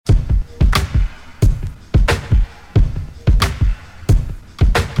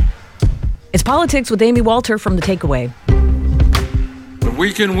It's Politics with Amy Walter from The Takeaway. If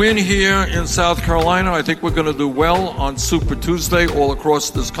we can win here in South Carolina, I think we're going to do well on Super Tuesday all across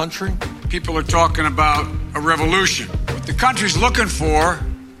this country. People are talking about a revolution. What the country's looking for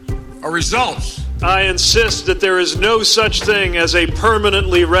are results. I insist that there is no such thing as a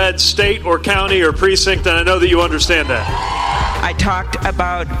permanently red state or county or precinct, and I know that you understand that. I talked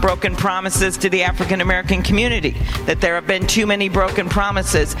about broken promises to the African American community, that there have been too many broken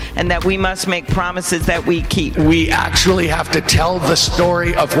promises, and that we must make promises that we keep. We actually have to tell the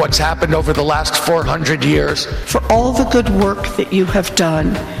story of what's happened over the last 400 years. For all the good work that you have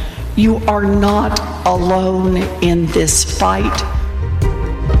done, you are not alone in this fight.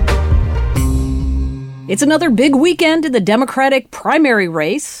 It's another big weekend in the Democratic primary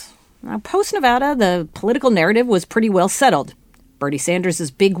race. Now, post-Nevada, the political narrative was pretty well settled. Bernie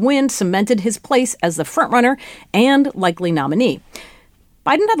Sanders' big win cemented his place as the frontrunner and likely nominee.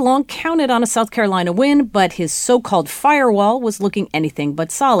 Biden had long counted on a South Carolina win, but his so-called firewall was looking anything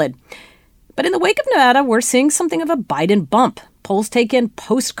but solid. But in the wake of Nevada, we're seeing something of a Biden bump. Polls taken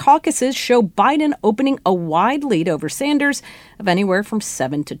post-caucuses show Biden opening a wide lead over Sanders of anywhere from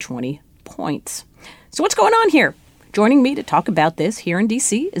 7 to 20 points. So what's going on here? Joining me to talk about this here in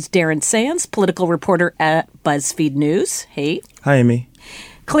D.C. is Darren Sands, political reporter at BuzzFeed News. Hey. Hi, Amy.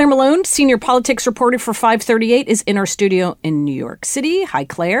 Claire Malone, senior politics reporter for 538, is in our studio in New York City. Hi,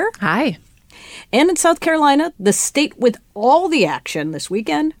 Claire. Hi. And in South Carolina, the state with all the action this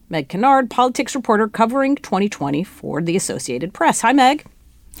weekend, Meg Kennard, politics reporter covering 2020 for the Associated Press. Hi, Meg.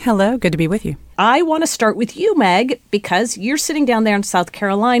 Hello. Good to be with you. I want to start with you, Meg, because you're sitting down there in South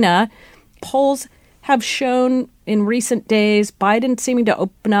Carolina. Polls have shown in recent days Biden seeming to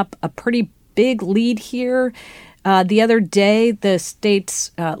open up a pretty big lead here. The other day, the state's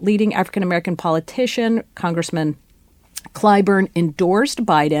leading African-American politician, Congressman Clyburn, endorsed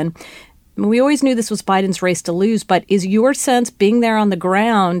Biden. I mean, we always knew this was Biden's race to lose, but is your sense, being there on the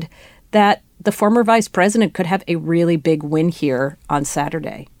ground, that the former vice president could have a really big win here on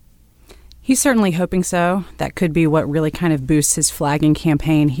Saturday? He's certainly hoping so. That could be what really kind of boosts his flagging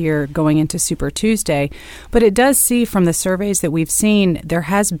campaign here going into Super Tuesday. But it does see from the surveys that we've seen, there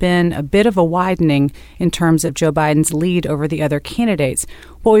has been a bit of a widening in terms of Joe Biden's lead over the other candidates.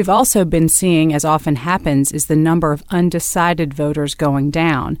 What we've also been seeing, as often happens, is the number of undecided voters going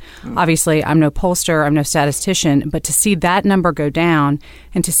down. Obviously, I'm no pollster, I'm no statistician, but to see that number go down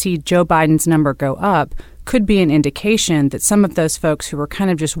and to see Joe Biden's number go up could be an indication that some of those folks who were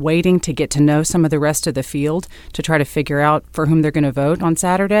kind of just waiting to get to know some of the rest of the field to try to figure out for whom they're going to vote on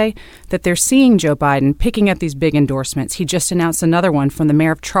Saturday, that they're seeing Joe Biden picking up these big endorsements. He just announced another one from the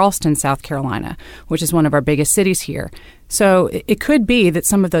mayor of Charleston, South Carolina, which is one of our biggest cities here. So it could be that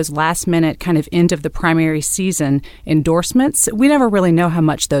some of those last-minute kind of end of the primary season endorsements, we never really know how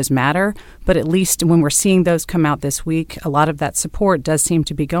much those matter, but at least when we're seeing those come out this week, a lot of that support does seem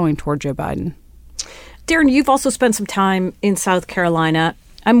to be going toward Joe Biden. Darren, you've also spent some time in South Carolina.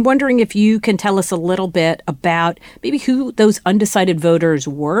 I'm wondering if you can tell us a little bit about maybe who those undecided voters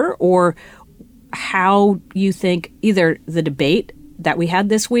were, or how you think either the debate that we had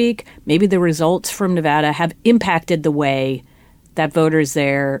this week, maybe the results from Nevada, have impacted the way that voters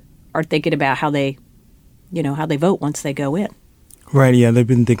there are thinking about how they vote once they go in. Right, yeah, they've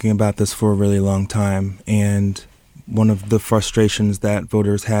been thinking about this for a really long time. And one of the frustrations that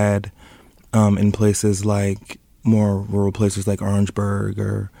voters had in places like more rural places like Orangeburg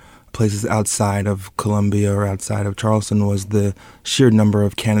or places outside of Columbia or outside of Charleston was the sheer number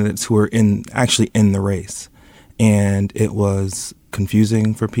of candidates who were actually in the race. And it was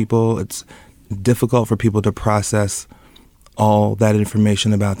confusing for people. It's difficult for people to process all that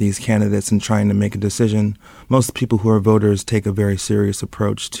information about these candidates and trying to make a decision. Most people who are voters take a very serious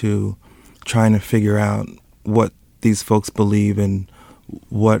approach to trying to figure out what these folks believe and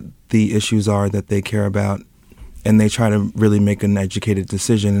what the issues are that they care about, and they try to really make an educated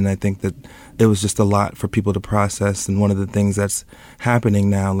decision. And I think that it was just a lot for people to process. And one of the things that's happening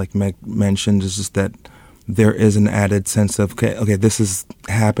now, like Meg mentioned, is just that there is an added sense of, okay, this is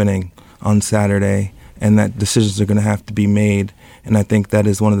happening on Saturday, and that decisions are going to have to be made. And I think that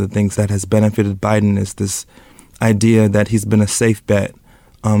is one of the things that has benefited Biden, is this idea that he's been a safe bet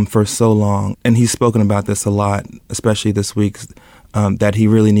for so long. And he's spoken about this a lot, especially this week, that he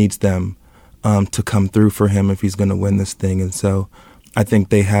really needs them to come through for him if he's going to win this thing. And so I think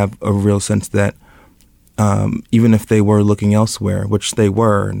they have a real sense that even if they were looking elsewhere, which they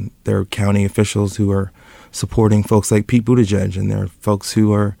were, and there are county officials who are supporting folks like Pete Buttigieg, and there are folks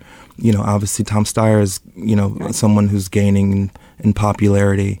who are, obviously Tom Steyer is, someone who's gaining in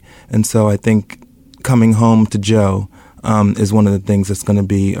popularity. And so I think coming home to Joe is one of the things that's going to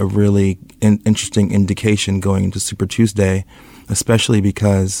be a really interesting indication going into Super Tuesday, especially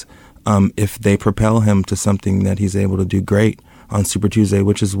because if they propel him to something that he's able to do great on Super Tuesday,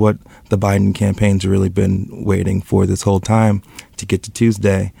 which is what the Biden campaign's really been waiting for this whole time to get to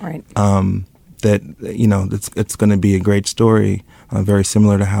Tuesday. Right. That, it's going to be a great story, very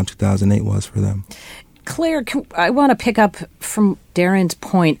similar to how 2008 was for them. Claire, I want to pick up from Darren's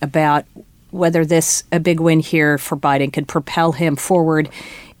point about whether a big win here for Biden could propel him forward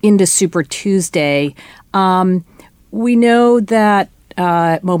into Super Tuesday. We know that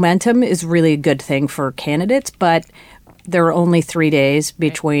momentum is really a good thing for candidates, but there are only 3 days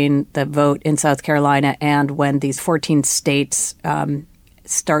between the vote in South Carolina and when these 14 states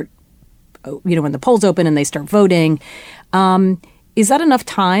start, when the polls open and they start voting. Is that enough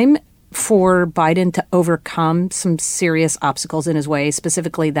time for Biden to overcome some serious obstacles in his way,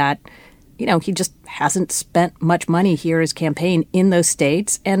 specifically that, he just hasn't spent much money here, his campaign, in those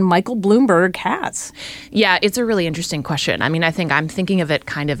states, and Michael Bloomberg has? Yeah, it's a really interesting question. I mean, I think I'm thinking of it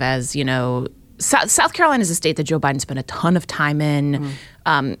kind of as, South Carolina is a state that Joe Biden spent a ton of time in.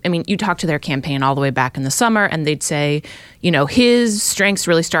 You talk to their campaign all the way back in the summer, and they'd say, his strengths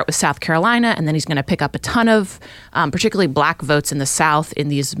really start with South Carolina, and then he's going to pick up a ton of particularly black votes in the South in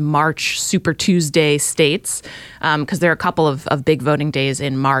these March Super Tuesday states, because there are a couple of big voting days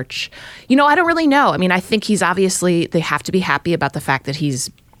in March. I don't really know. I mean, I think they have to be happy about the fact that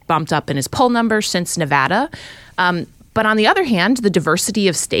he's bumped up in his poll numbers since Nevada. But on the other hand, the diversity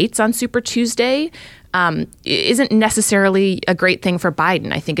of states on Super Tuesday isn't necessarily a great thing for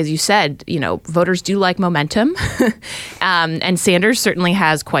Biden. I think, as you said, voters do like momentum. And Sanders certainly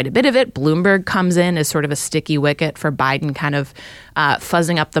has quite a bit of it. Bloomberg comes in as sort of a sticky wicket for Biden, kind of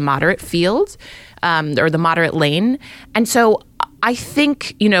fuzzing up the moderate field or the moderate lane. And so I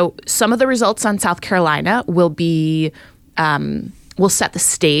think, some of the results on South Carolina will set the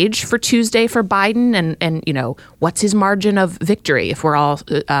stage for Tuesday for Biden and what's his margin of victory if we're all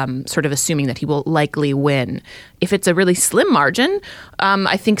sort of assuming that he will likely win. If it's a really slim margin,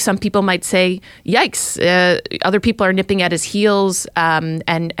 I think some people might say, yikes, other people are nipping at his heels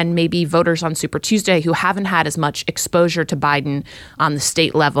and maybe voters on Super Tuesday who haven't had as much exposure to Biden on the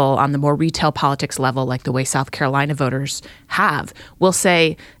state level, on the more retail politics level, like the way South Carolina voters have, will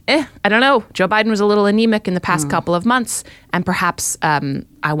say, I don't know, Joe Biden was a little anemic in the past couple of months, and perhaps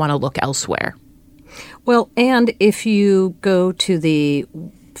I want to look elsewhere. Well, and if you go to the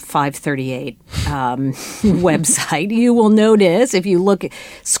 538 website, you will notice, if you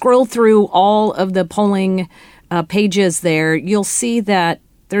scroll through all of the polling pages there, you'll see that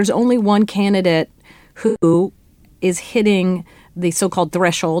there's only one candidate who is hitting the so-called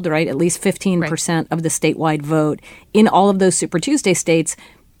threshold, right? At least 15% of the statewide vote in all of those Super Tuesday states,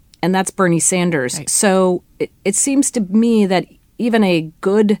 and that's Bernie Sanders. Right. So it seems to me that even a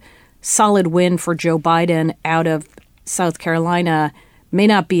good, solid win for Joe Biden out of South Carolina may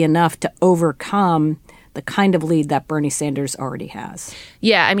not be enough to overcome the kind of lead that Bernie Sanders already has.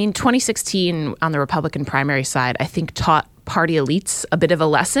 Yeah, I mean, 2016 on the Republican primary side, I think taught party elites a bit of a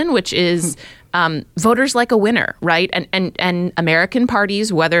lesson, which is voters like a winner, right? And American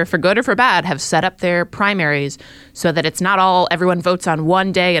parties, whether for good or for bad, have set up their primaries so that it's not all everyone votes on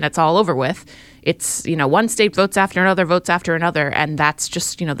one day and it's all over with. It's, one state votes after another. And that's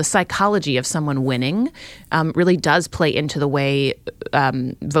just, the psychology of someone winning really does play into the way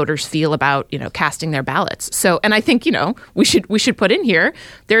voters feel about, casting their ballots. So, and I think, we should put in here,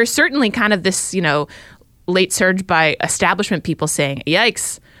 there is certainly kind of this, late surge by establishment people saying,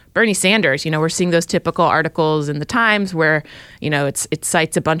 yikes, Bernie Sanders. We're seeing those typical articles in the Times where, it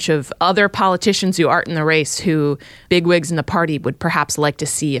cites a bunch of other politicians who aren't in the race who bigwigs in the party would perhaps like to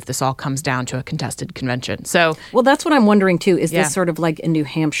see if this all comes down to a contested convention. So, well, that's what I'm wondering, too. Is this sort of like in New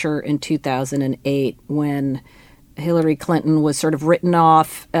Hampshire in 2008 when Hillary Clinton was sort of written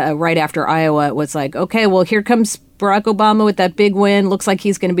off right after Iowa? It was like, OK, well, here comes Barack Obama with that big win. Looks like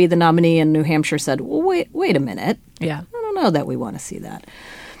he's going to be the nominee. And New Hampshire said, well, wait a minute. Yeah, I don't know that we want to see that.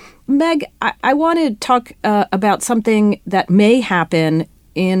 Meg, I want to talk about something that may happen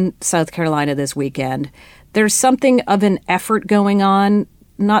in South Carolina this weekend. There's something of an effort going on,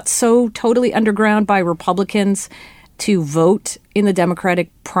 not so totally underground, by Republicans to vote in the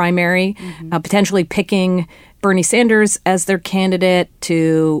Democratic primary, potentially picking Bernie Sanders as their candidate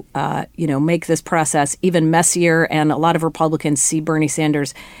to, make this process even messier. And a lot of Republicans see Bernie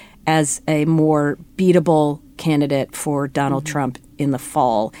Sanders as a more beatable candidate for Donald Trump in the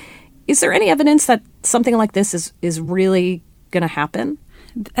fall. Is there any evidence that something like this is really going to happen?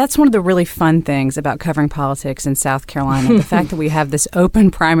 That's one of the really fun things about covering politics in South Carolina, the fact that we have this open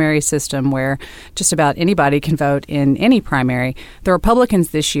primary system where just about anybody can vote in any primary. The Republicans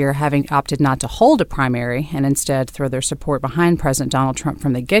this year, having opted not to hold a primary and instead throw their support behind President Donald Trump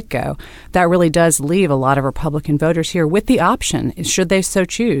from the get-go, that really does leave a lot of Republican voters here with the option, should they so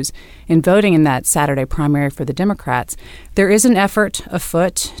choose, in voting in that Saturday primary for the Democrats. There is an effort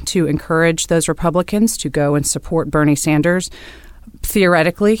afoot to encourage those Republicans to go and support Bernie Sanders,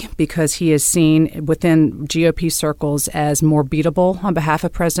 theoretically, because he is seen within GOP circles as more beatable on behalf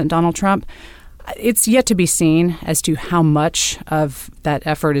of President Donald Trump. It's yet to be seen as to how much of that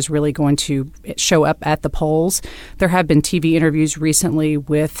effort is really going to show up at the polls. There have been TV interviews recently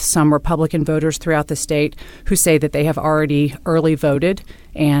with some Republican voters throughout the state who say that they have already early voted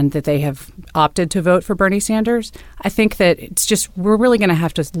and that they have opted to vote for Bernie Sanders. I think that it's just we're really going to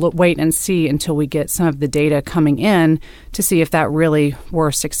have to wait and see until we get some of the data coming in to see if that really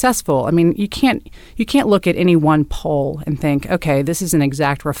were successful. I mean, you can't look at any one poll and think, okay, this is an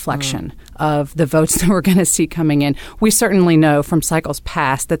exact reflection of the votes that we're going to see coming in. We certainly know from cycles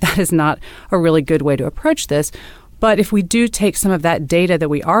past that that is not a really good way to approach this. But if we do take some of that data that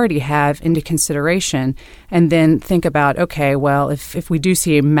we already have into consideration and then think about, okay, well, if we do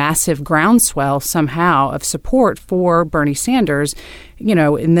see a massive groundswell somehow of support for Bernie Sanders,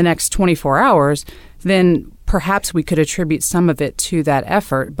 in the next 24 hours, then perhaps we could attribute some of it to that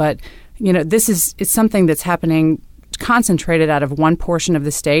effort. But, it's something that's happening concentrated out of one portion of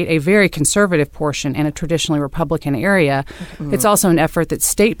the state, a very conservative portion in a traditionally Republican area. Mm-hmm. It's also an effort that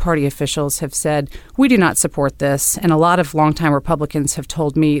state party officials have said, we do not support this. And a lot of longtime Republicans have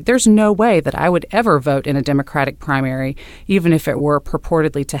told me there's no way that I would ever vote in a Democratic primary, even if it were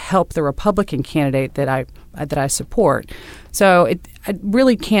purportedly to help the Republican candidate that I support. So I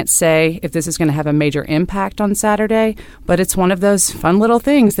really can't say if this is going to have a major impact on Saturday, but it's one of those fun little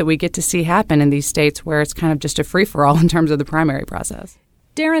things that we get to see happen in these states where it's kind of just a free-for-all in terms of the primary process.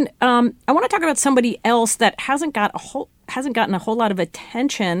 Darren, I want to talk about somebody else that hasn't gotten a whole lot of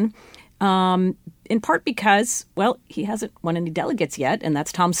attention, in part because, well, he hasn't won any delegates yet, and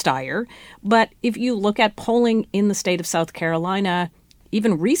that's Tom Steyer. But if you look at polling in the state of South Carolina,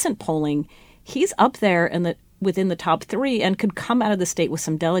 even recent polling, he's up there within the top three and could come out of the state with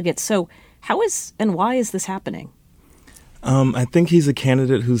some delegates. So how is and why is this happening? I think he's a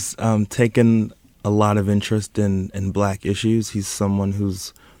candidate who's taken a lot of interest in black issues. He's someone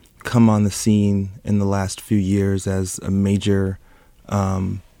who's come on the scene in the last few years as a major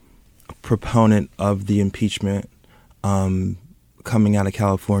proponent of the impeachment. Coming out of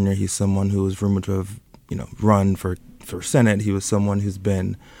California, he's someone who was rumored to have run for Senate. He was someone who's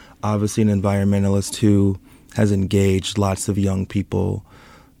been obviously an environmentalist who has engaged lots of young people.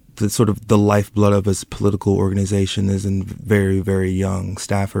 The lifeblood of his political organization is in very, very young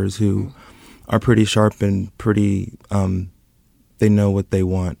staffers who are pretty sharp and pretty, they know what they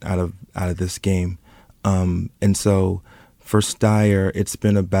want out of this game. And so for Steyer, it's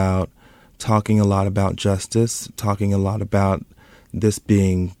been about talking a lot about justice, talking a lot about this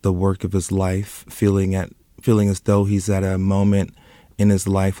being the work of his life, feeling as though he's at a moment in his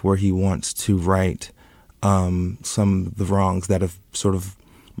life where he wants to right some of the wrongs that have sort of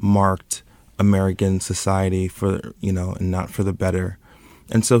marked American society for, and not for the better.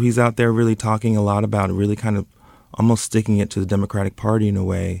 And so he's out there really talking a lot about it, really kind of almost sticking it to the Democratic Party in a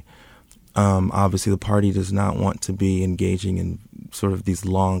way. Obviously, the party does not want to be engaging in sort of these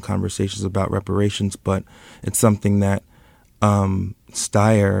long conversations about reparations, but it's something that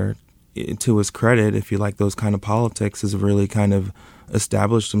Steyer, to his credit, if you like those kind of politics, has really kind of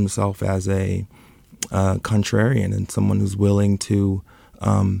established himself as a contrarian and someone who's willing to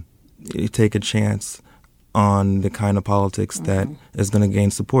take a chance on the kind of politics that is going to gain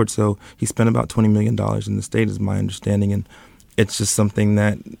support. So he spent about $20 million in the state, is my understanding, and it's just something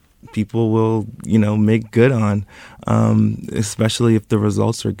that people will, make good on, especially if the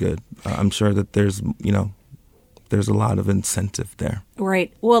results are good. I'm sure that there's a lot of incentive there.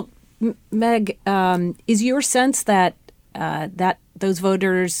 Right. Well, Meg, is your sense that those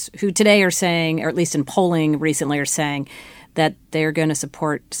voters who today are saying, or at least in polling recently are saying, that they're going to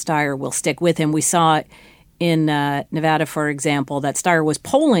support Steyer will stick with him? We saw in Nevada, for example, that Steyer was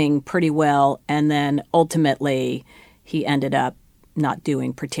polling pretty well, and then ultimately he ended up not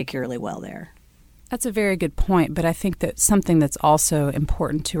doing particularly well there. That's a very good point, but I think that something that's also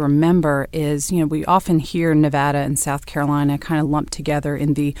important to remember is, we often hear Nevada and South Carolina kind of lumped together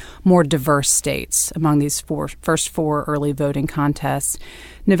in the more diverse states among these first four early voting contests.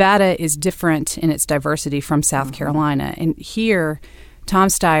 Nevada is different in its diversity from South Carolina, and here Tom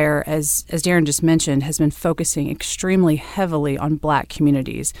Steyer, as Darren just mentioned, has been focusing extremely heavily on Black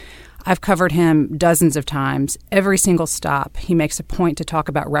communities. I've covered him dozens of times. Every single stop, he makes a point to talk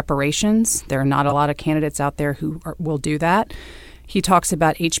about reparations. There are not a lot of candidates out there who will do that. He talks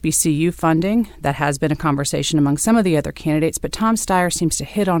about HBCU funding. That has been a conversation among some of the other candidates, but Tom Steyer seems to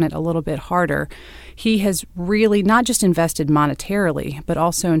hit on it a little bit harder. He has really not just invested monetarily, but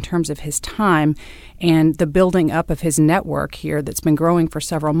also in terms of his time and the building up of his network here that's been growing for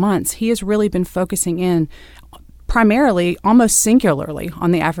several months. He has really been focusing in primarily, almost singularly,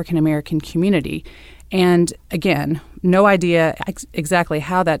 on the African American community. And again, no idea exactly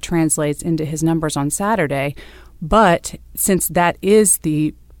how that translates into his numbers on Saturday. But since that is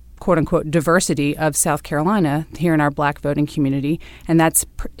the quote-unquote diversity of South Carolina here in our Black voting community, and that's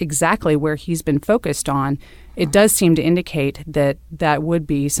exactly where he's been focused on, it does seem to indicate that that would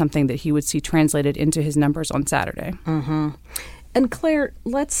be something that he would see translated into his numbers on Saturday. Mm-hmm. And Claire,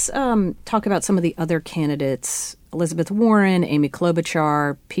 let's talk about some of the other candidates, Elizabeth Warren, Amy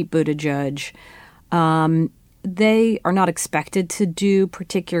Klobuchar, Pete Buttigieg. They are not expected to do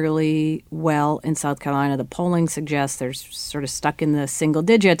particularly well in South Carolina. The polling suggests they're sort of stuck in the single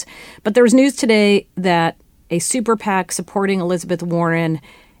digits. But there was news today that a super PAC supporting Elizabeth Warren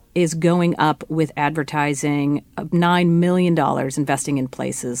is going up with advertising of $9 million investing in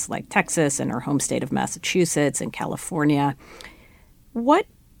places like Texas and her home state of Massachusetts and California. What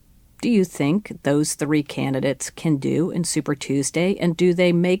do you think those three candidates can do in Super Tuesday? And do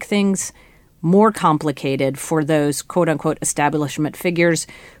they make things more complicated for those quote-unquote establishment figures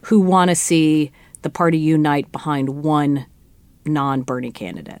who want to see the party unite behind one non-Bernie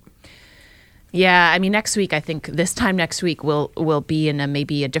candidate? Yeah, I mean, next week, I think this time next week we'll be in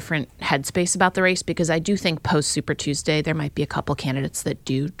maybe a different headspace about the race, because I do think post Super Tuesday there might be a couple candidates that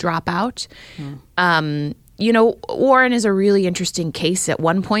do drop out. Warren is a really interesting case. At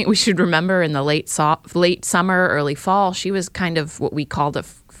one point, we should remember in the late summer, early fall, she was kind of what we called a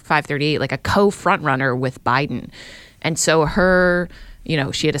 538, like a co-front runner with Biden. And so her,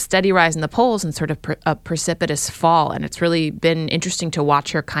 she had a steady rise in the polls and sort of a precipitous fall. And it's really been interesting to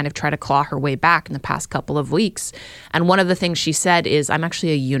watch her kind of try to claw her way back in the past couple of weeks. And one of the things she said is, I'm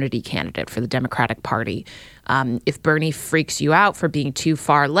actually a unity candidate for the Democratic Party. If Bernie freaks you out for being too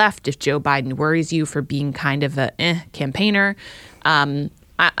far left, if Joe Biden worries you for being kind of a campaigner, I'm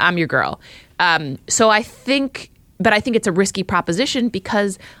your girl. But I think it's a risky proposition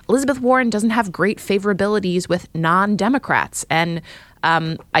because Elizabeth Warren doesn't have great favorabilities with non-Democrats. And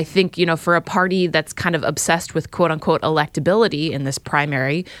I think, for a party that's kind of obsessed with quote unquote electability in this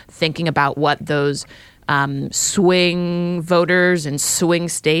primary, thinking about what those swing voters in swing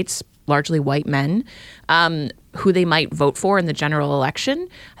states, largely white men, who they might vote for in the general election.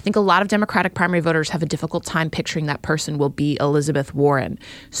 I think a lot of Democratic primary voters have a difficult time picturing that person will be Elizabeth Warren.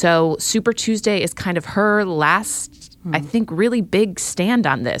 So Super Tuesday is kind of her last, I think, really big stand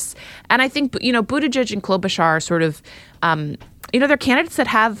on this. And I think, Buttigieg and Klobuchar are sort of, they're candidates that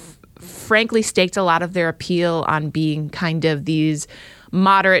have, frankly, staked a lot of their appeal on being kind of these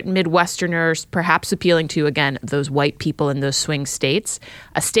moderate Midwesterners, perhaps appealing to, again, those white people in those swing states.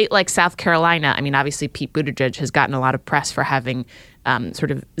 A state like South Carolina, I mean, obviously Pete Buttigieg has gotten a lot of press for having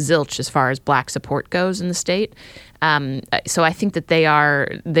sort of zilch as far as Black support goes in the state. So I think that they are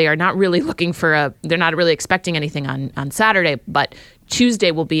not really they're not really expecting anything on Saturday, but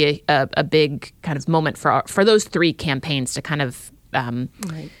Tuesday will be a big kind of moment for those three campaigns to kind of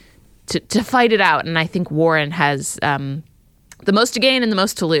to fight it out. And I think Warren has the most to gain and the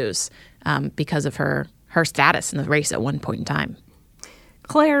most to lose because of her status in the race at one point in time.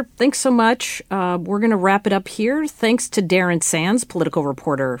 Claire, thanks so much. We're going to wrap it up here. Thanks to Darren Sands, political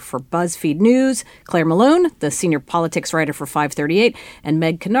reporter for BuzzFeed News, Claire Malone, the senior politics writer for 538, and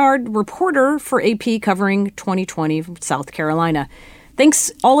Meg Kennard, reporter for AP covering 2020 from South Carolina.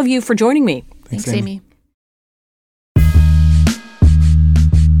 Thanks, all of you, for joining me. Thanks, Amy.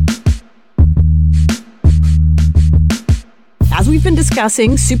 As we've been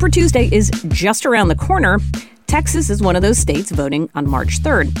discussing, Super Tuesday is just around the corner. Texas is one of those states voting on March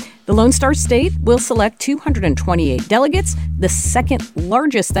 3rd. The Lone Star State will select 228 delegates, the second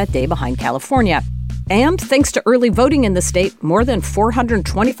largest that day behind California. And thanks to early voting in the state, more than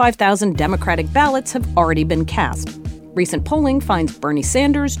 425,000 Democratic ballots have already been cast. Recent polling finds Bernie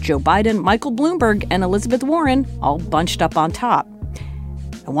Sanders, Joe Biden, Michael Bloomberg, and Elizabeth Warren all bunched up on top.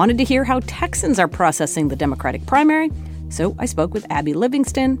 I wanted to hear how Texans are processing the Democratic primary, so I spoke with Abby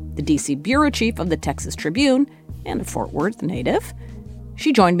Livingston, the D.C. bureau chief of the Texas Tribune and a Fort Worth native.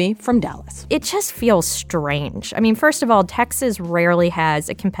 She joined me from Dallas. It just feels strange. I mean, first of all, Texas rarely has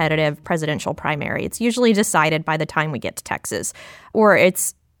a competitive presidential primary. It's usually decided by the time we get to Texas, or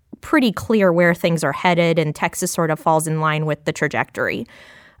it's pretty clear where things are headed, and Texas sort of falls in line with the trajectory.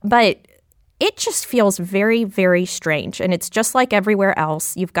 But it just feels very, very strange. And it's just like everywhere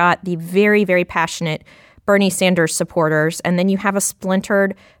else. You've got the very, very passionate Bernie Sanders supporters, and then you have a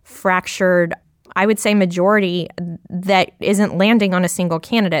splintered, fractured, I would say, majority that isn't landing on a single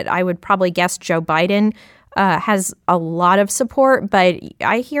candidate. I would probably guess Joe Biden has a lot of support, but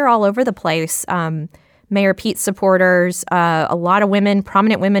I hear all over the place Mayor Pete supporters, a lot of women,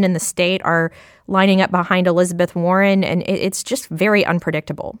 prominent women in the state are lining up behind Elizabeth Warren, and it's just very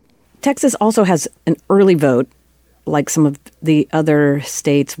unpredictable. Texas also has an early vote, like some of the other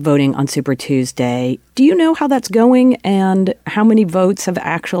states voting on Super Tuesday. Do you know how that's going and how many votes have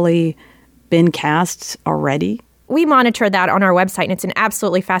actually been cast already? We monitor that on our website, and it's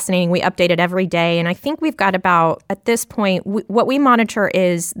absolutely fascinating. We update it every day, and I think we've got about, at this point, what we monitor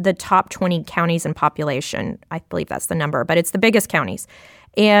is the top 20 counties in population. I believe that's the number, but it's the biggest counties.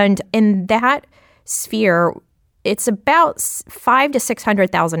 And in that sphere, it's about 500,000 to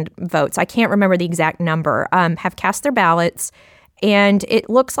 600,000 votes. I can't remember the exact number, have cast their ballots. And it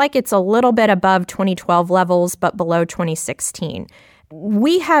looks like it's a little bit above 2012 levels, but below 2016.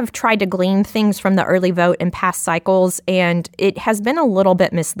 We have tried to glean things from the early vote in past cycles, and it has been a little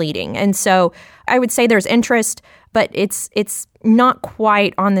bit misleading. And so I would say there's interest, but it's not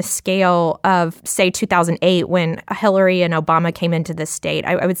quite on the scale of, say, 2008 when Hillary and Obama came into the state.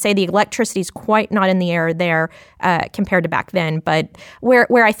 I would say the electricity is quite not in the air there compared to back then. But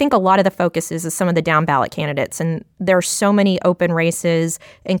where I think a lot of the focus is some of the down ballot candidates. And there are so many open races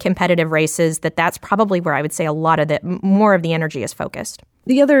and competitive races that's probably where I would say a lot of more of the energy is focused.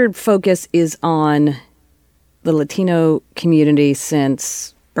 The other focus is on the Latino community,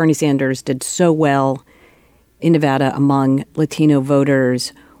 since Bernie Sanders did so well in Nevada among Latino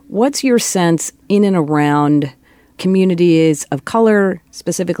voters. What's your sense in and around communities of color,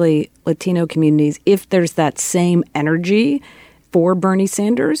 specifically Latino communities, if there's that same energy for Bernie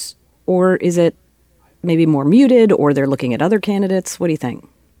Sanders? Or is it maybe more muted, or they're looking at other candidates? What do you think?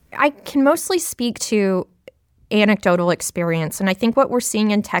 I can mostly speak to anecdotal experience. And I think what we're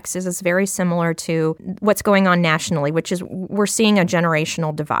seeing in Texas is very similar to what's going on nationally, which is we're seeing a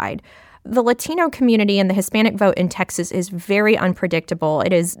generational divide. The Latino community and the Hispanic vote in Texas is very unpredictable.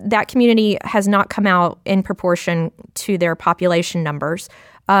 That community has not come out in proportion to their population numbers.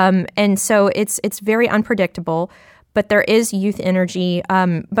 And so it's very unpredictable, but there is youth energy.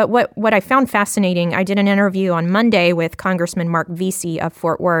 But what I found fascinating, I did an interview on Monday with Congressman Mark Vesey of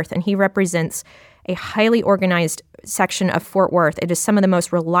Fort Worth, and he represents a highly organized section of Fort Worth. It is some of the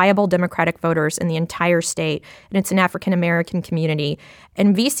most reliable Democratic voters in the entire state, and it's an African-American community.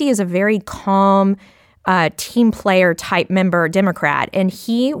 And Vesey is a very calm, team player type member Democrat, and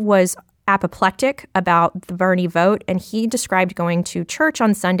he was apoplectic about the Bernie vote, and he described going to church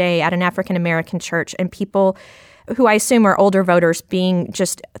on Sunday at an African-American church, and people who I assume are older voters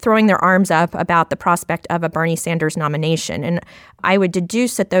just throwing their arms up about the prospect of a Bernie Sanders nomination. And I would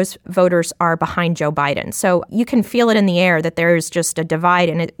deduce that those voters are behind Joe Biden. So you can feel it in the air that there's just a divide,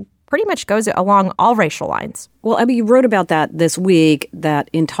 and it pretty much goes along all racial lines. Well, Abby, you wrote about that this week, that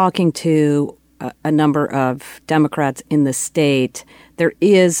in talking to a number of Democrats in the state, there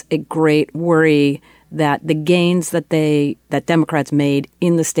is a great worry that the gains that Democrats made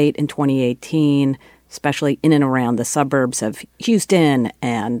in the state in 2018, especially in and around the suburbs of Houston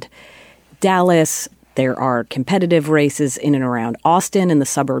and Dallas. There are competitive races in and around Austin and the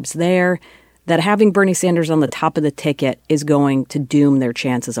suburbs there, that having Bernie Sanders on the top of the ticket is going to doom their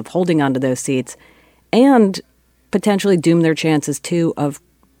chances of holding onto those seats, and potentially doom their chances, too, of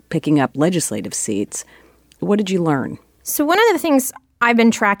picking up legislative seats. What did you learn? So one of the things I've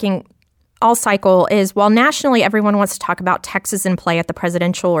been tracking all cycle is, while nationally everyone wants to talk about Texas in play at the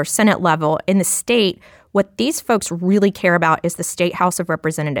presidential or Senate level, in the state, what these folks really care about is the state House of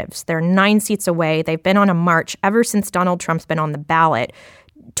Representatives. They're 9 seats away. They've been on a march ever since Donald Trump's been on the ballot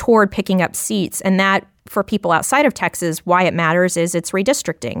toward picking up seats. And that, for people outside of Texas, why it matters is it's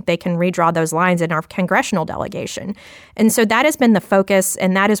redistricting. They can redraw those lines in our congressional delegation. And so that has been the focus,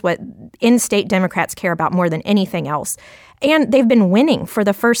 and that is what in-state Democrats care about more than anything else. And they've been winning for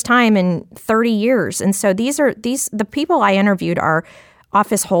the first time in 30 years. And so the people I interviewed are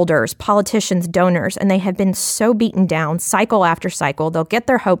office holders, politicians, donors, and they have been so beaten down cycle after cycle. They'll get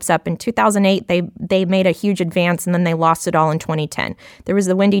their hopes up. In 2008, they made a huge advance, and then they lost it all in 2010. There was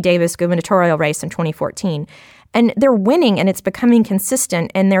the Wendy Davis gubernatorial race in 2014. And they're winning, and it's becoming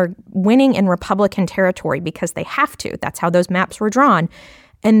consistent, and they're winning in Republican territory because they have to. That's how those maps were drawn.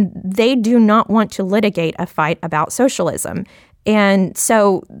 And they do not want to litigate a fight about socialism. And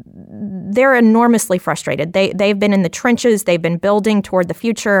so they're enormously frustrated. They've been in the trenches. They've been building toward the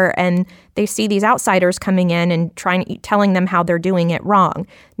future, and they see these outsiders coming in and telling them how they're doing it wrong.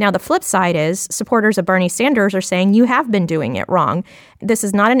 Now, the flip side is supporters of Bernie Sanders are saying you have been doing it wrong. This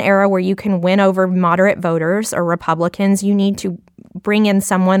is not an era where you can win over moderate voters or Republicans. You need to bring in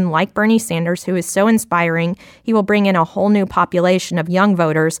someone like Bernie Sanders, who is so inspiring. He will bring in a whole new population of young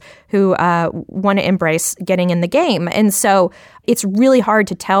voters who want to embrace getting in the game. And so it's really hard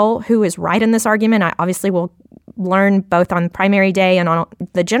to tell who is right in this argument. I obviously will learn both on primary day and on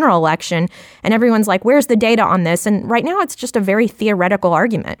the general election. And everyone's like, where's the data on this? And right now it's just a very theoretical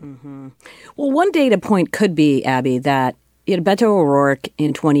argument. Mm-hmm. Well, one data point could be, Abby, that Beto O'Rourke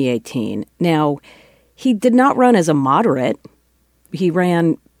in 2018. Now, he did not run as a moderate. He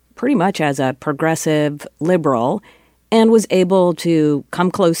ran pretty much as a progressive liberal and was able to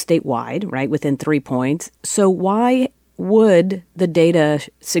come close statewide, right, within 3 points. So why would the data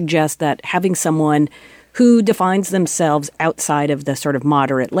suggest that having someone who defines themselves outside of the sort of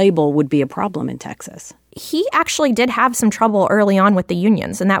moderate label would be a problem in Texas? He actually did have some trouble early on with the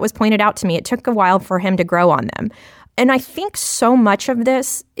unions, and that was pointed out to me. It took a while for him to grow on them. And I think so much of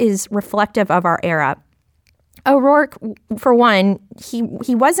this is reflective of our era. O'Rourke, for one, he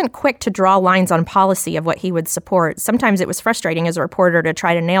wasn't quick to draw lines on policy of what he would support. Sometimes it was frustrating as a reporter to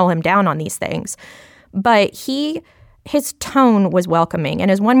try to nail him down on these things. But his tone was welcoming.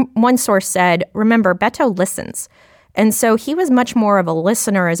 And as one source said, remember, Beto listens. And so he was much more of a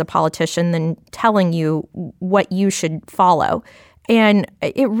listener as a politician than telling you what you should follow. And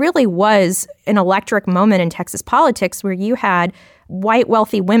it really was an electric moment in Texas politics where you had white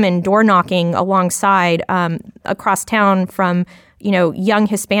wealthy women door knocking alongside across town from young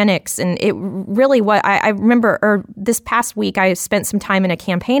Hispanics. And it really was, I remember this past week, I spent some time in a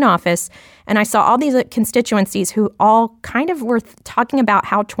campaign office and I saw all these constituencies who all kind of were talking about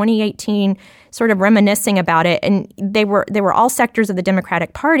how 2018, sort of reminiscing about it. And they were all sectors of the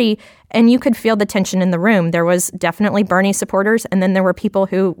Democratic Party, and you could feel the tension in the room. There was definitely Bernie supporters, and then there were people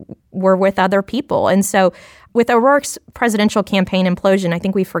who were with other people. And so with O'Rourke's presidential campaign implosion, I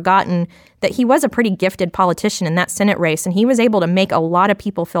think we've forgotten that he was a pretty gifted politician in that Senate race, and he was able to make a lot of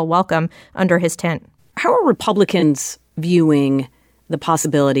people feel welcome under his tent. How are Republicans viewing the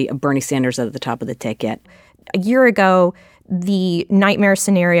possibility of Bernie Sanders at the top of the ticket? A year ago, the nightmare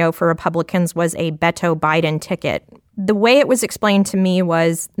scenario for Republicans was a Beto Biden ticket. The way it was explained to me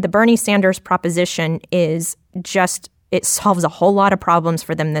was the Bernie Sanders proposition is just, it solves a whole lot of problems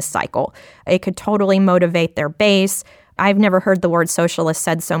for them this cycle. It could totally motivate their base. I've never heard the word socialist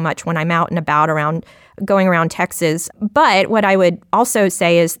said so much when I'm out and about going around Texas. But what I would also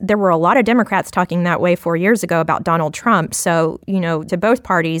say is there were a lot of Democrats talking that way 4 years ago about Donald Trump. So, to both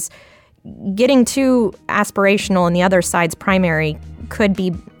parties, getting too aspirational in the other side's primary could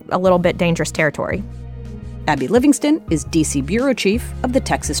be a little bit dangerous territory. Abby Livingston is D.C. Bureau Chief of the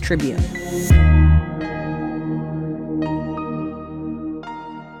Texas Tribune.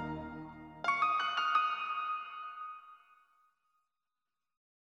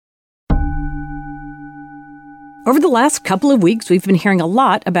 Over the last couple of weeks, we've been hearing a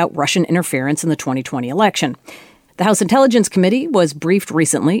lot about Russian interference in the 2020 election. The House Intelligence Committee was briefed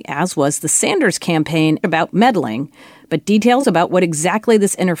recently, as was the Sanders campaign, about meddling, but details about what exactly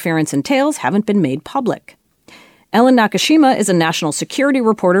this interference entails haven't been made public. Ellen Nakashima is a national security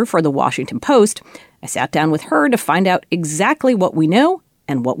reporter for The Washington Post. I sat down with her to find out exactly what we know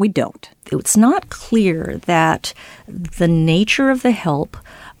and what we don't. It's not clear that the nature of the help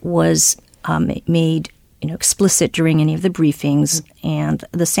was made explicit during any of the briefings, and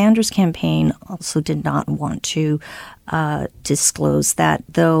the Sanders campaign also did not want to disclose that,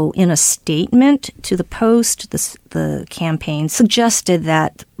 though in a statement to the Post, the campaign suggested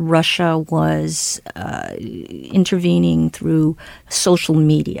that Russia was intervening through social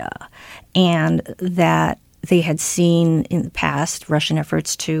media, and that they had seen in the past Russian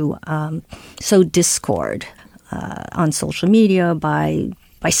efforts to sow discord on social media by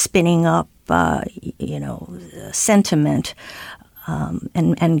spinning up sentiment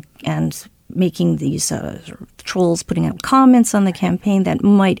and making these sort of trolls putting out comments on the campaign that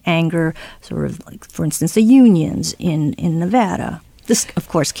might anger, sort of like, for instance, the unions in Nevada. This, of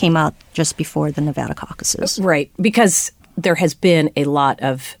course, came out just before the Nevada caucuses. Right, because there has been a lot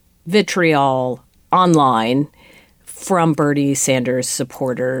of vitriol online from Bernie Sanders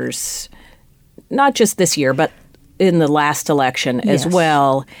supporters, not just this year, but in the last election as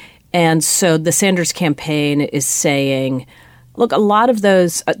well. And so the Sanders campaign is saying, look, a lot of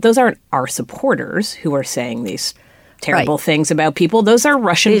those aren't our supporters who are saying these terrible things about people. Those are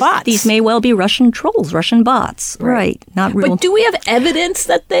Russian bots. These may well be Russian trolls, Russian bots. Right. Not real. But do we have evidence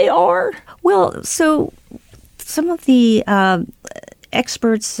that they are? Well, so some of the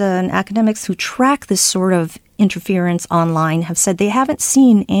experts and academics who track this sort of interference online have said they haven't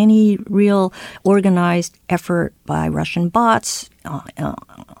seen any real organized effort by Russian bots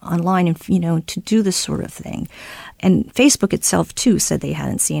online, and to do this sort of thing. And Facebook itself too said they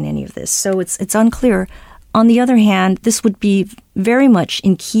hadn't seen any of this. So it's unclear. On the other hand, this would be very much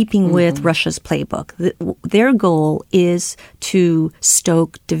in keeping with Russia's playbook. Their goal is to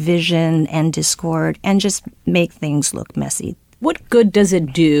stoke division and discord and just make things look messy. What good does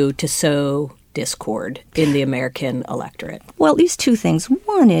it do to sow discord in the American electorate? Well, at least two things.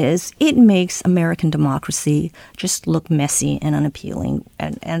 One is it makes American democracy just look messy and unappealing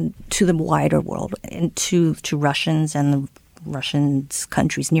and to the wider world and to Russians and the Russian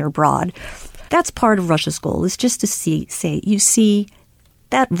countries near abroad. That's part of Russia's goal, is just to say, you see,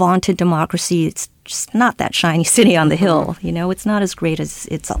 that vaunted democracy, it's just not that shiny city on the hill. It's not as great as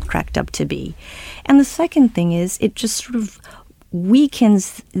it's all cracked up to be. And the second thing is it just sort of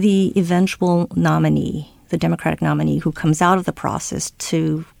weakens the eventual nominee, the Democratic nominee who comes out of the process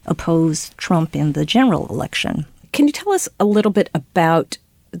to oppose Trump in the general election. Can you tell us a little bit about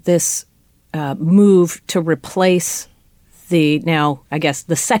this move to replace the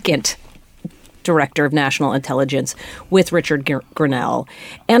second Director of National Intelligence with Richard Grenell,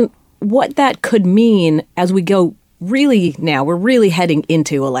 and what that could mean as we go we're really heading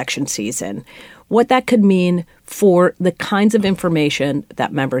into election season, what that could mean for the kinds of information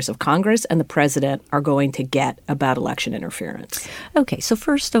that members of Congress and the president are going to get about election interference. Okay, so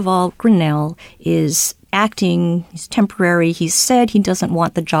first of all, Grenell is acting, he's temporary. He said he doesn't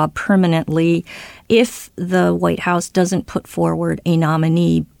want the job permanently. If the White House doesn't put forward a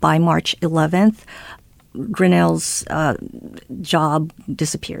nominee by March 11th, Grenell's job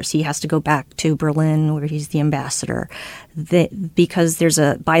disappears. He has to go back to Berlin, where he's the ambassador, because there's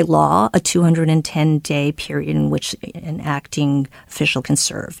by law, a 210-day period in which an acting official can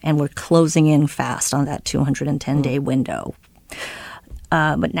serve. And we're closing in fast on that 210-day window.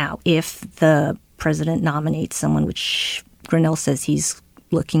 But now, if the president nominates someone, which Grenell says he's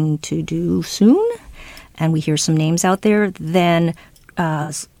looking to do soon, and we hear some names out there, then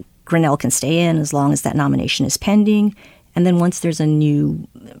Grenell can stay in as long as that nomination is pending. And then once there's a new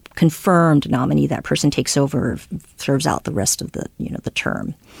confirmed nominee, that person takes over, serves out the rest of the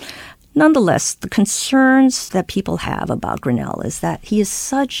term. Nonetheless, the concerns that people have about Grenell is that he is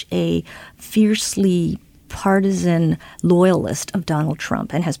such a fiercely partisan loyalist of Donald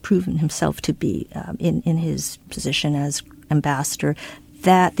Trump and has proven himself to be in his position as ambassador,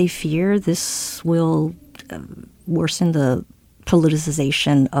 that they fear this will worsen the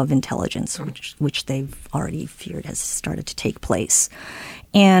politicization of intelligence, which they've already feared has started to take place.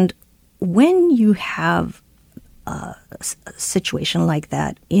 And when you have a situation like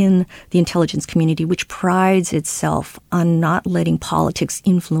that in the intelligence community, which prides itself on not letting politics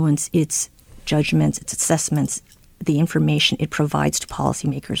influence its judgments, its assessments, the information it provides to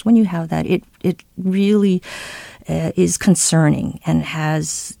policymakers, when you have that, it really is concerning and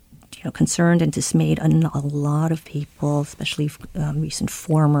has concerned and dismayed a lot of people, especially recent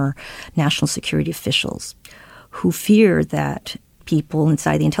former national security officials, who fear that people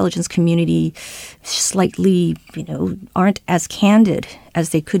inside the intelligence community slightly, aren't as candid as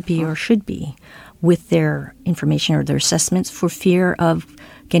they could be or should be with their information or their assessments for fear of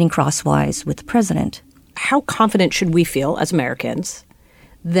getting crosswise with the president. How confident should we feel as Americans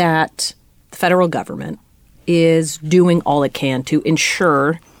that the federal government is doing all it can to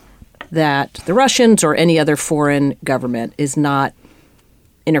ensure that the Russians or any other foreign government is not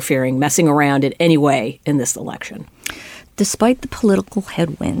interfering, messing around in any way in this election? Despite the political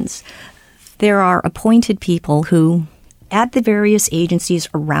headwinds, there are appointed people who, at the various agencies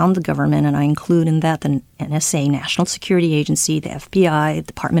around the government, and I include in that the NSA, National Security Agency, the FBI,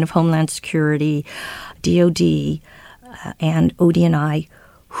 Department of Homeland Security, DOD, and ODNI,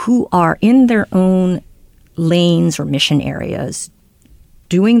 who are in their own lanes or mission areas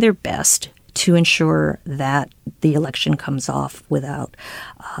doing their best to ensure that the election comes off without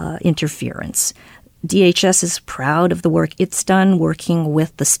interference. DHS is proud of the work it's done, working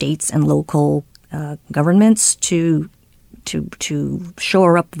with the states and local governments to to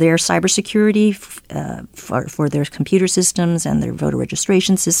shore up their cybersecurity for their computer systems and their voter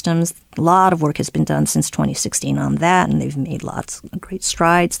registration systems. A lot of work has been done since 2016 on that, and they've made lots of great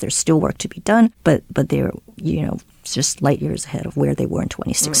strides. There's still work to be done, but they're just light years ahead of where they were in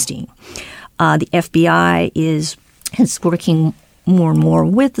 2016. The FBI is working more and more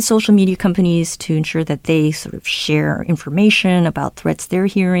with the social media companies to ensure that they sort of share information about threats they're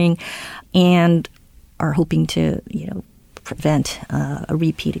hearing, and are hoping to, prevent a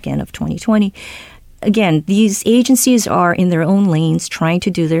repeat again of 2020. Again, these agencies are in their own lanes trying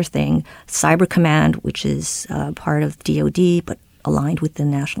to do their thing. Cyber Command, which is part of DOD but aligned with the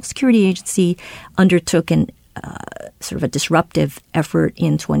National Security Agency, undertook sort of a disruptive effort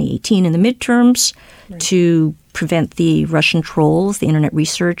in 2018 in the midterms to prevent the Russian trolls, the Internet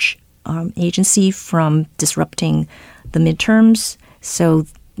Research Agency, from disrupting the midterms. So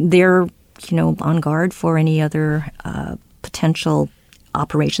they're, on guard for any other potential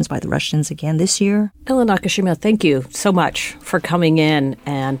operations by the Russians again this year. Ellen Nakashima, thank you so much for coming in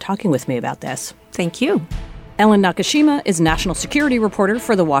and talking with me about this. Thank you. Ellen Nakashima is national security reporter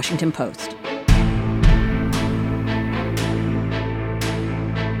for The Washington Post.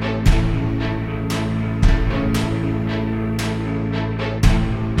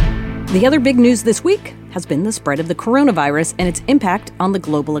 The other big news this week has been the spread of the coronavirus and its impact on the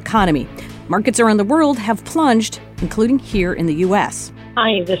global economy. Markets around the world have plunged, including here in the U.S.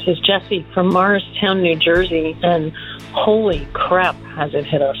 Hi, this is Jessie from Morristown, New Jersey, and holy crap has it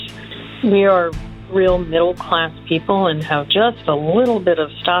hit us. We are real middle-class people and have just a little bit of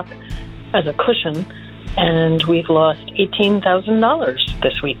stock as a cushion, and we've lost $18,000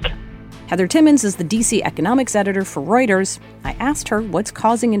 this week. Heather Timmons is the D.C. economics editor for Reuters. I asked her what's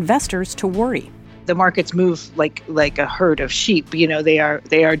causing investors to worry. The markets move like a herd of sheep. They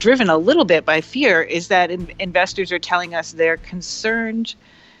are driven a little bit by fear. Is that investors are telling us they're concerned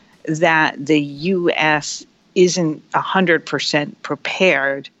that the U.S. isn't 100%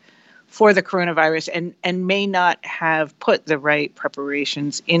 prepared for the coronavirus and may not have put the right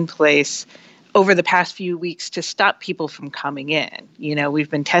preparations in place over the past few weeks to stop people from coming in. We've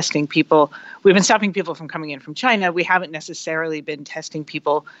been testing people. We've been stopping people from coming in from China. We haven't necessarily been testing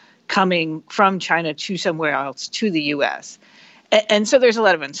people coming from China to somewhere else, to the U.S. And so there's a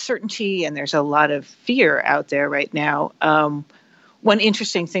lot of uncertainty and there's a lot of fear out there right now. One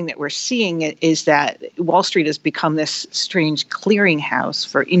interesting thing that we're seeing is that Wall Street has become this strange clearinghouse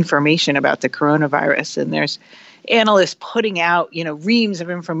for information about the coronavirus. And there's analysts putting out, reams of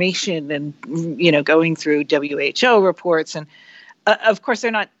information and, going through WHO reports. And of course,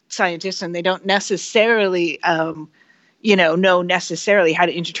 they're not scientists and they don't necessarily, know necessarily how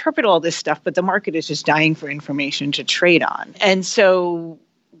to interpret all this stuff, but the market is just dying for information to trade on. And so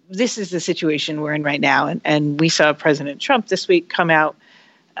this is the situation we're in right now. And we saw President Trump this week come out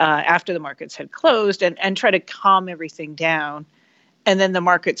after the markets had closed and try to calm everything down. And then the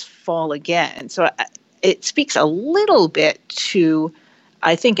markets fall again. So it speaks a little bit to,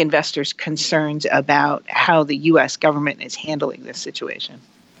 I think, investors' concerns about how the U.S. government is handling this situation.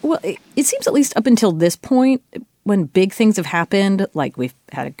 Well, it seems at least up until this point, when big things have happened, like we've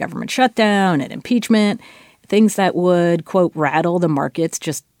had a government shutdown and impeachment, things that would, quote, rattle the markets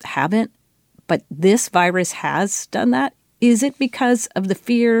just haven't. But this virus has done that. Is it because of the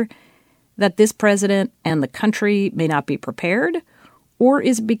fear that this president and the country may not be prepared? Or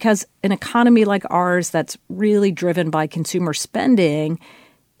is it because an economy like ours that's really driven by consumer spending,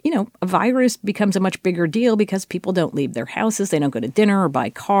 a virus becomes a much bigger deal because people don't leave their houses, they don't go to dinner or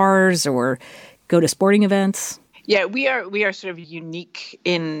buy cars or go to sporting events? Yeah, we are sort of unique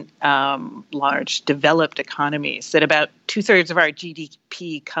in large developed economies that about 2/3 of our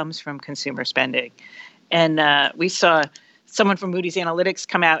GDP comes from consumer spending. And we saw someone from Moody's Analytics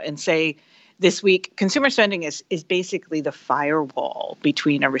come out and say this week, consumer spending is basically the firewall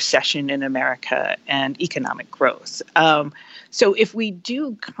between a recession in America and economic growth. So if we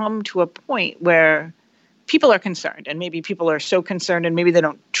do come to a point where people are concerned, and maybe people are so concerned and maybe they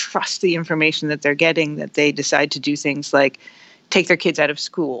don't trust the information that they're getting, that they decide to do things like take their kids out of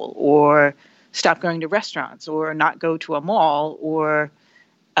school or stop going to restaurants or not go to a mall or,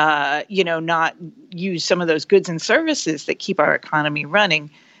 not use some of those goods and services that keep our economy running,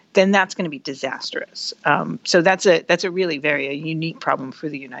 then that's going to be disastrous. So that's a really very unique problem for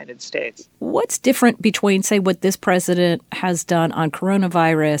the United States. What's different between, say, what this president has done on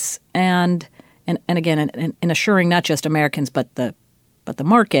coronavirus and again, in assuring not just Americans but the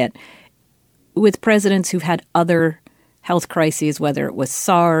market, with presidents who've had other health crises, whether it was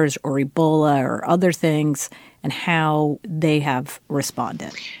SARS or Ebola or other things, and how they have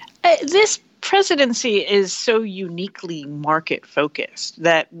responded? This presidency is so uniquely market focused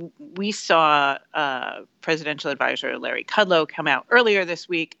that we saw presidential advisor Larry Kudlow come out earlier this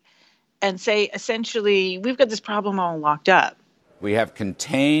week and say, essentially, we've got this problem all locked up. We have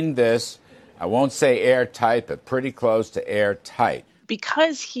contained this, I won't say airtight, but pretty close to airtight.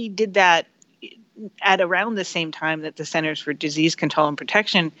 Because he did that at around the same time that the Centers for Disease Control and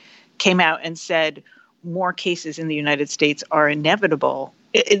Protection came out and said more cases in the United States are inevitable,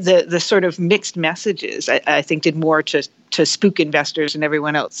 the sort of mixed messages, I think, did more to spook investors and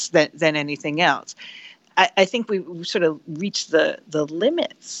everyone else than anything else. I think we sort of reached the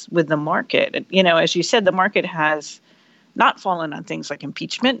limits with the market. And, you know, as you said, the market has not fallen on things like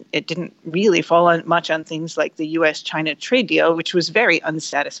impeachment. It didn't really fall on much on things like the U.S.-China trade deal, which was very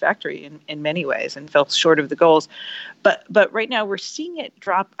unsatisfactory in many ways and fell short of the goals. But right now we're seeing it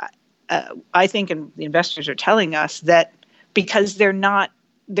drop, I think, and the investors are telling us that because they're not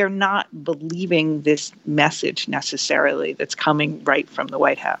believing this message necessarily that's coming right from the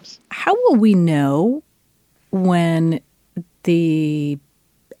White House. How will we know when the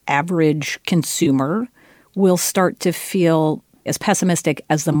average consumer will start to feel as pessimistic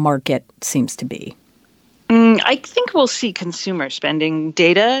as the market seems to be? I think we'll see consumer spending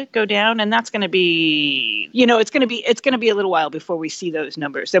data go down, and that's going to be, it's going to be a little while before we see those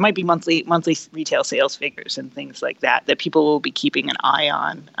numbers. There might be monthly retail sales figures and things like that people will be keeping an eye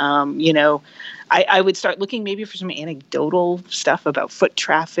on. I would start looking maybe for some anecdotal stuff about foot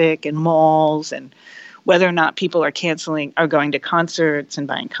traffic and malls and whether or not people are going to concerts and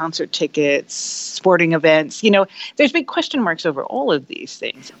buying concert tickets, sporting events. There's big question marks over all of these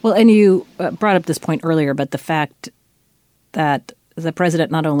things. Well, and you brought up this point earlier, but the fact that the president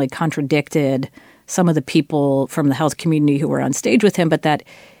not only contradicted some of the people from the health community who were on stage with him, but that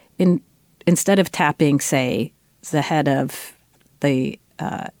instead of tapping, say, the head of the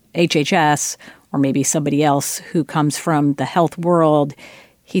HHS or maybe somebody else who comes from the health world,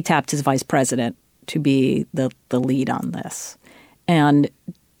 he tapped his vice president to be the lead on this. And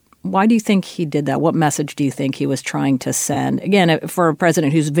why do you think he did that? What message do you think he was trying to send? Again, for a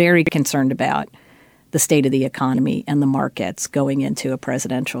president who's very concerned about the state of the economy and the markets going into a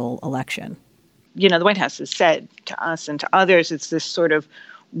presidential election. The White House has said to us and to others, it's this sort of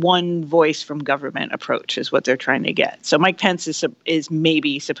one voice from government approach is what they're trying to get. So Mike Pence is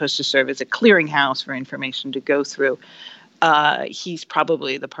maybe supposed to serve as a clearinghouse for information to go through. He's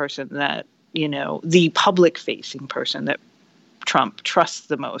probably the person that, the public-facing person that Trump trusts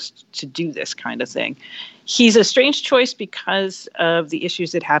the most to do this kind of thing. He's a strange choice because of the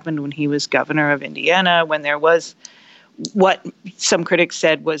issues that happened when he was governor of Indiana, when there was what some critics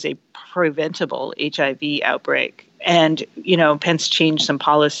said was a preventable HIV outbreak. And, Pence changed some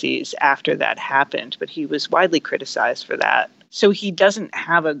policies after that happened, but he was widely criticized for that. So he doesn't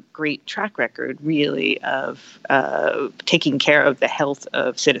have a great track record, really, of taking care of the health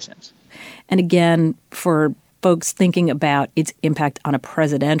of citizens. And again, for folks thinking about its impact on a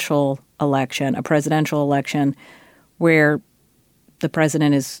presidential election where the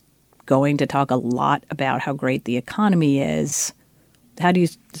president is going to talk a lot about how great the economy is, how do you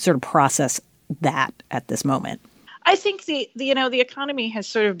sort of process that at this moment? I think the economy has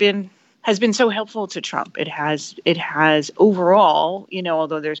sort of been so helpful to Trump. It has overall,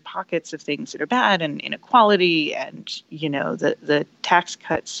 although there's pockets of things that are bad and inequality and, the tax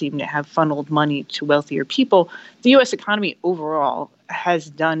cuts seem to have funneled money to wealthier people, the U.S. economy overall has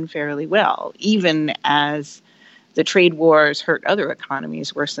done fairly well, even as the trade wars hurt other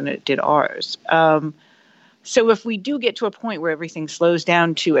economies worse than it did ours. So if we do get to a point where everything slows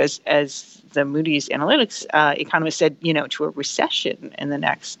down to, as the Moody's Analytics economist said, to a recession in the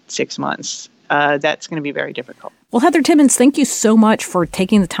next 6 months, that's going to be very difficult. Well, Heather Timmons, thank you so much for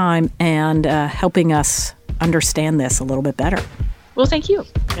taking the time and helping us understand this a little bit better. Well, thank you.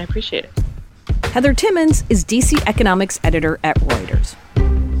 I appreciate it. Heather Timmons is DC Economics Editor at Reuters.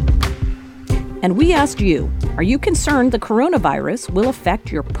 And we asked you, are you concerned the coronavirus will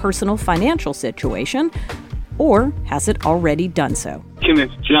affect your personal financial situation, or has it already done so?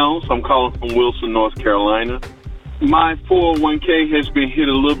 Kenneth Jones. I'm calling from Wilson, North Carolina. My 401k has been hit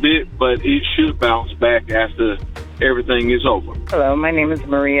a little bit, but it should bounce back after everything is over. Hello, my name is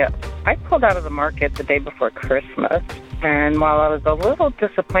Maria. I pulled out of the market the day before Christmas, and while I was a little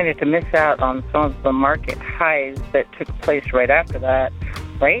disappointed to miss out on some of the market highs that took place right after that,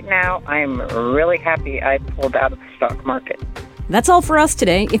 right now I'm really happy I pulled out of the stock market. That's all for us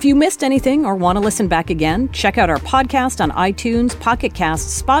today. If you missed anything or want to listen back again, check out our podcast on iTunes, Pocket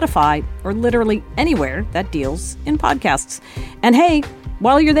Casts, Spotify, or literally anywhere that deals in podcasts. And hey,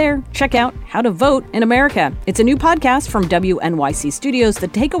 While you're there, check out How to Vote in America. It's a new podcast from WNYC Studios, The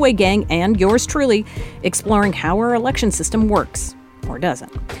Takeaway Gang, and yours truly, exploring how our election system works, or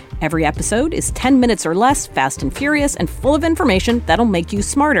doesn't. Every episode is 10 minutes or less, fast and furious, and full of information that'll make you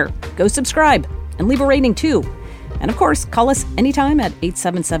smarter. Go subscribe and leave a rating too. And of course, call us anytime at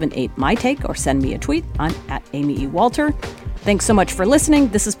 877-8-MY-TAKE or send me a tweet on @Amy E. Walter. Thanks so much for listening.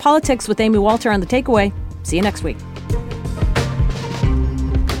 This is Politics with Amy Walter on The Takeaway. See you next week.